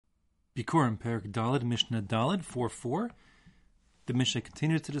Bikkurim, Perik Daled, Mishnah Daled, 4:4. The Mishnah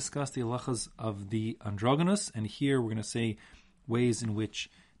continues to discuss the halachas of the androgynous, and here we're going to say ways in which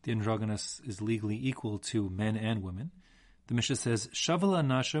the androgynous is legally equal to men and women. The Mishnah says, Shavala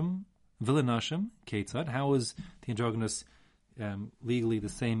Nashim, Vila Nashim, Ketzad. How is the androgynous legally the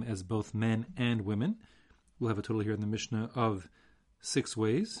same as both men and women? We'll have a total here in the Mishnah of 6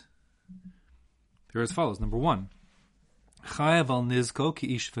 ways. They're as follows. Number 1. Chayav al nizko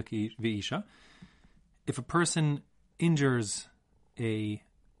ki ish v'isha. If a person injures a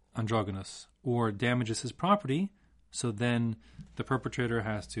androgynous or damages his property, so then the perpetrator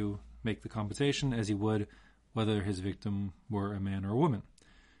has to make the compensation as he would whether his victim were a man or a woman.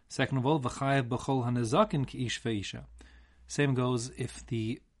 Second of all, v'chayav b'chol hanizakin ki ish v'isha. Same goes if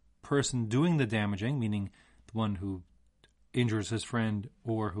the person doing the damaging, meaning the one who injures his friend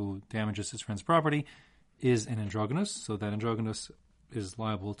or who damages his friend's property, is an androgynous, so that androgynous is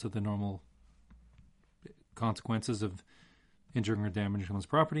liable to the normal consequences of injuring or damaging someone's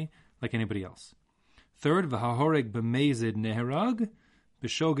property, like anybody else. Third, v'hahoreg b'mezid neherag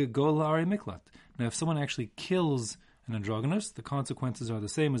b'shogeg gol la'arei miklat. Now, if someone actually kills an androgynous, the consequences are the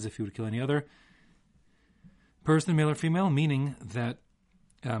same as if you would kill any other person, male or female, meaning that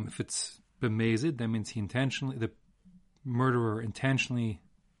if it's b'mezid, that means the murderer intentionally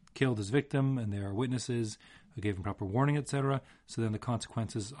killed his victim, and there are witnesses who gave him proper warning, etc. So then the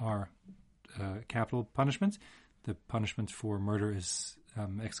consequences are capital punishments. The punishment for murder is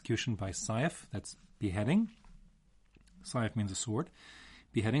execution by saif. That's beheading. Saif means a sword.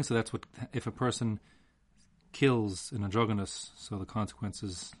 Beheading. So that's what, if a person kills an androgynous, so the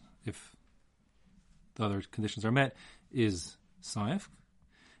consequences, if the other conditions are met, is saif,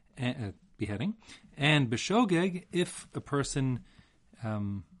 beheading. And b'shogeg, if a person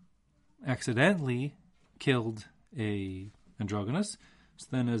accidentally killed a androgynous, so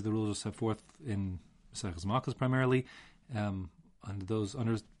then as the rules are set forth in Maseches Makkos primarily,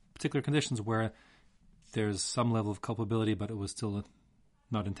 under particular conditions where there's some level of culpability, but it was still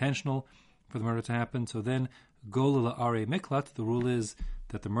not intentional for the murder to happen. So then, gol la'arei miklat, the rule is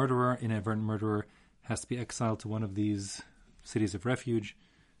that the murderer, inadvertent murderer, has to be exiled to one of these cities of refuge,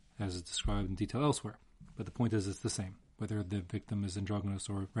 as is described in detail elsewhere. But the point is, it's the same, whether the victim is androgynous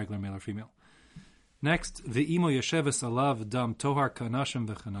or regular male or female. Next, ve'imo yesheves alav dam tohar kanashim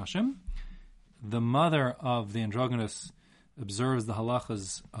v'chanashim. The mother of the androgynous observes the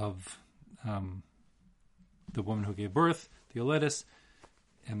halachas of the woman who gave birth, the Yoledis,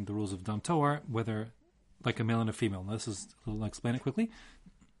 and the rules of dam tohar, whether like a male and a female. Now, I'll explain it quickly.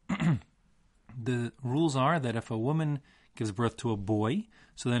 The rules are that if a woman gives birth to a boy,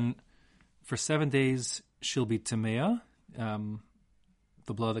 so then for 7 days she'll be tamea.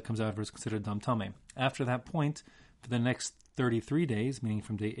 The blood that comes out of her is considered dam tameh. After that point, for the next 33 days, meaning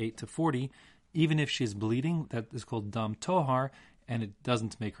from day 8 to 40, even if she's bleeding, that is called dam tohar, and it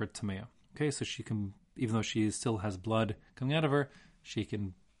doesn't make her tamea. Okay, so she can, even though she still has blood coming out of her, she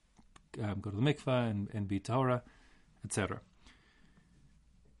can go to the mikvah and be tahora, etc.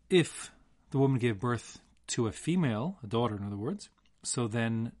 If the woman gave birth to a female, a daughter in other words, so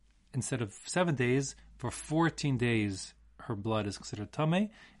then instead of 7 days, for 14 days, her blood is considered tameh,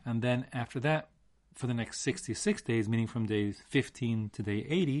 and then after that, for the next 66 days, meaning from day 15 to day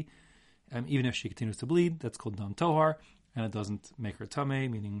 80, even if she continues to bleed, that's called dam tohar, and it doesn't make her tameh,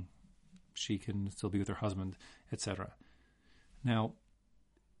 meaning she can still be with her husband, etc. Now,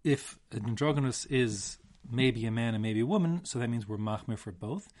 if an androgynous is maybe a man and maybe a woman, so that means we're machmir for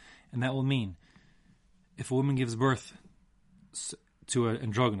both, and that will mean if a woman gives birth to an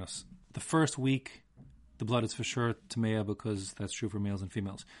androgynous, the first week the blood is for sure tamea, because that's true for males and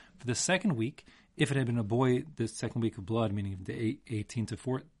females. For the second week, if it had been a boy, the second week of blood, meaning the 8 to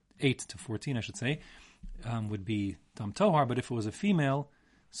 14, I should say, would be dam tohar. But if it was a female,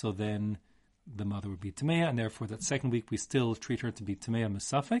 so then the mother would be tamea, and therefore that second week we still treat her to be tamea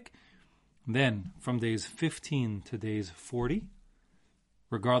mesafek. Then from days 15 to days 40,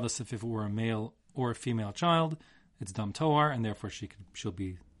 regardless if it were a male or a female child, it's dam tohar, and therefore she'll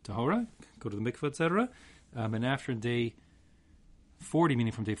be tahora, go to the mikvah, etc. And after day 40,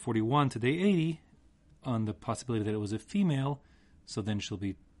 meaning from day 41 to day 80, on the possibility that it was a female, so then she'll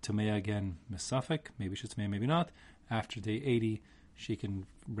be tamea again, mesafek, maybe she's tamea, maybe not. After day 80, she can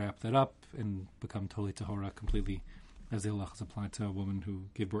wrap that up and become totally tahora completely, as the halachas apply to a woman who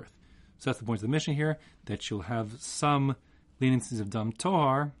gave birth. So that's the point of the Mishnah here, that she'll have some leniencies of dam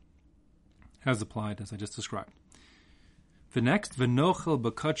tohar as applied, as I just described. The next, v'nochel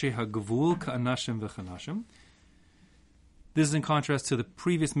b'kache ha'gvul ka'anashim v'chanashim. This is in contrast to the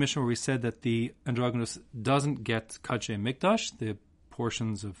previous Mishnah where we said that the androgynous doesn't get kache mikdash, the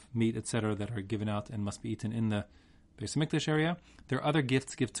portions of meat, etc., that are given out and must be eaten in the Beis Hamikdash area. There are other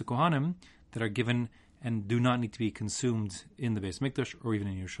gifts given to Kohanim that are given and do not need to be consumed in the Beis Hamikdash or even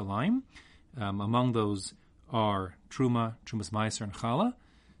in Yerushalayim. Among those are Truma, Trumas Meiser, and Challah.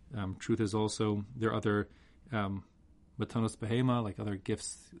 Truth is also, there are other Matanos Behema, like other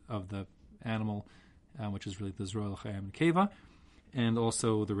gifts of the animal, which is really the Zroel Chayim and Keva, and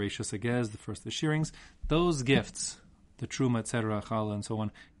also the Reishas Agez, the first of the shearings. Those gifts, the Truma, etc., Challah, and so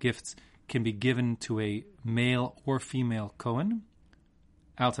on, gifts can be given to a male or female Kohen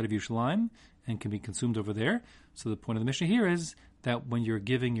outside of Yerushalayim and can be consumed over there. So the point of the Mishnah here is that when you're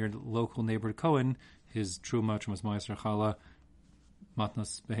giving your local neighbor Kohen his Truma, Trumas Meiser, Challah,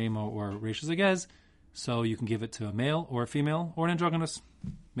 Matnas Behema, or Reishas Agez, so you can give it to a male or a female or an androgynous.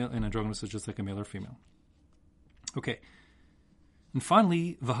 An androgynous is just like a male or female. Okay. And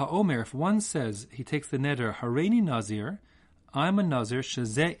finally, V'ha'omer, if one says, he takes the neder, Hareini Nazir, I'm a Nazir,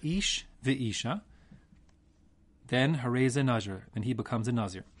 Shezeh Ish V'isha, then Hareze Nazir, then he becomes a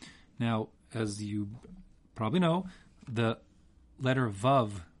Nazir. Now, as you probably know, the letter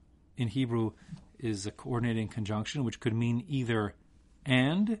Vav in Hebrew is a coordinating conjunction, which could mean either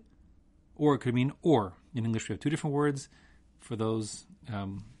and, or it could mean or. In English, we have two different words for those.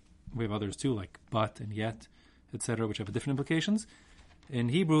 We have others too, like but and yet, etc., which have different implications. In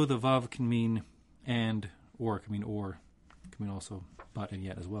Hebrew, the Vav can mean and, or. It can mean or. It can mean also but and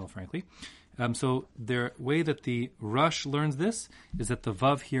yet as well, frankly. So the way that the Rush learns this is that the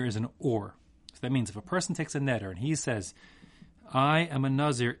Vav here is an or. So that means if a person takes a neder and he says, I am a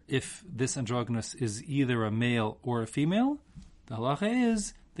Nazir if this androgynous is either a male or a female, the halacha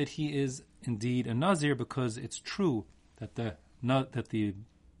is that he is indeed a Nazir because it's true that the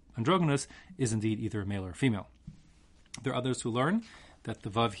androgynous is indeed either a male or a female. There are others who learn that the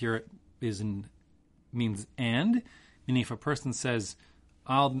Vav here means and, meaning if a person says,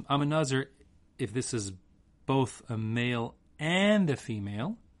 I'm a Nazir if this is both a male and a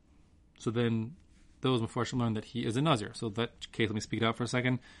female, so then those Mefarshim learn that he is a Nazir. So that case, let me speak it out for a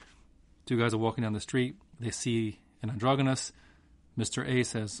second. Two guys are walking down the street. They see an androgynous. Mr. A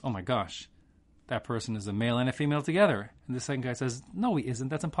says, oh my gosh, that person is a male and a female together. And the second guy says, no, he isn't.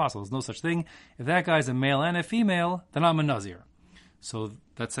 That's impossible. There's no such thing. If that guy's a male and a female, then I'm a Nazir. So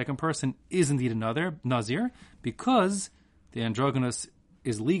that second person is indeed another Nazir because the androgynous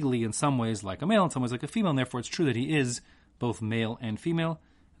is legally in some ways like a male, in some ways like a female, and therefore it's true that he is both male and female.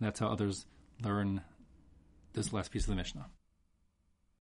 And that's how others learn this last piece of the Mishnah.